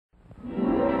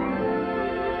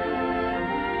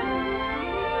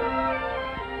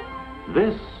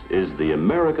This is the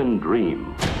American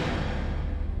dream.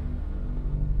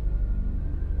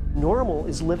 Normal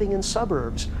is living in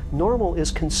suburbs. Normal is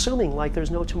consuming like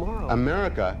there's no tomorrow.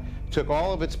 America took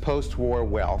all of its post-war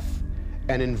wealth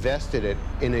and invested it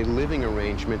in a living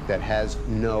arrangement that has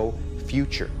no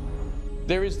future.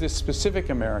 There is this specific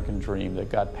American dream that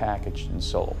got packaged and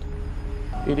sold.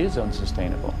 It is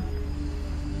unsustainable.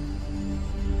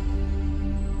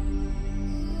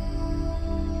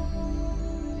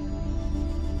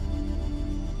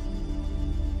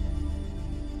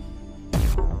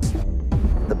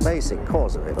 The basic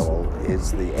cause of it all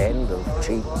is the end of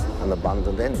cheap and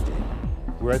abundant energy.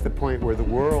 We're at the point where the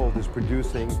world is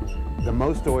producing the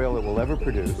most oil it will ever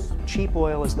produce. Cheap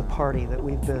oil is the party that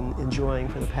we've been enjoying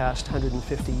for the past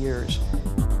 150 years.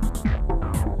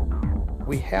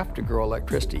 We have to grow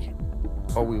electricity,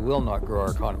 or we will not grow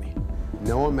our economy.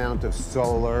 No amount of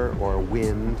solar or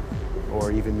wind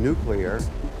or even nuclear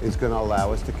is going to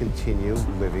allow us to continue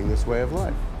living this way of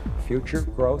life. Future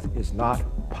growth is not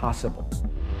possible.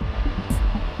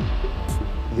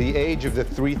 The age of the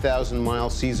 3,000-mile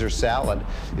Caesar salad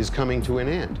is coming to an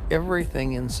end.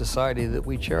 Everything in society that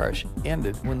we cherish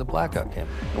ended when the blackout came.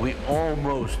 We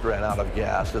almost ran out of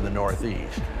gas in the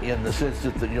Northeast, in the sense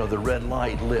that the red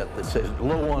light lit that says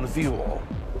low on fuel.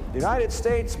 The United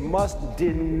States must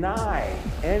deny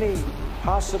any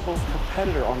possible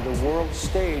competitor on the world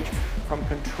stage from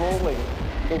controlling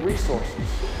the resources.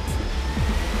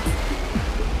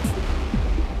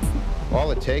 All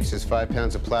it takes is 5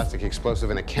 pounds of plastic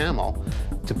explosive and a camel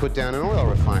to put down an oil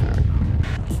refinery.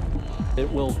 It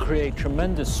will create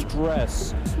tremendous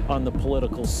stress on the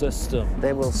political system.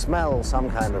 They will smell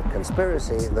some kind of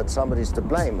conspiracy that somebody's to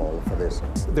blame all for this.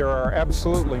 There are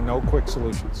absolutely no quick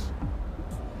solutions.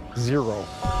 Zero.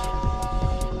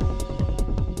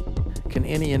 Can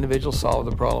any individual solve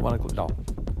the problem on a... No.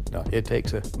 No, it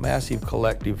takes a massive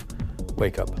collective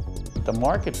wake-up. The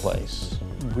marketplace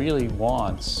really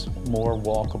wants more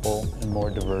walkable and more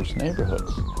diverse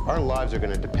neighborhoods. Our lives are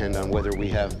going to depend on whether we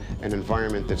have an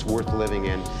environment that's worth living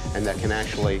in and that can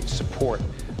actually support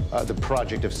the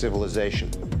project of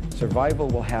civilization. Survival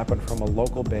will happen from a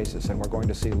local basis, and we're going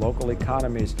to see local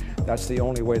economies. That's the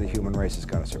only way the human race is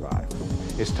going to survive.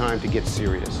 It's time to get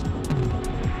serious.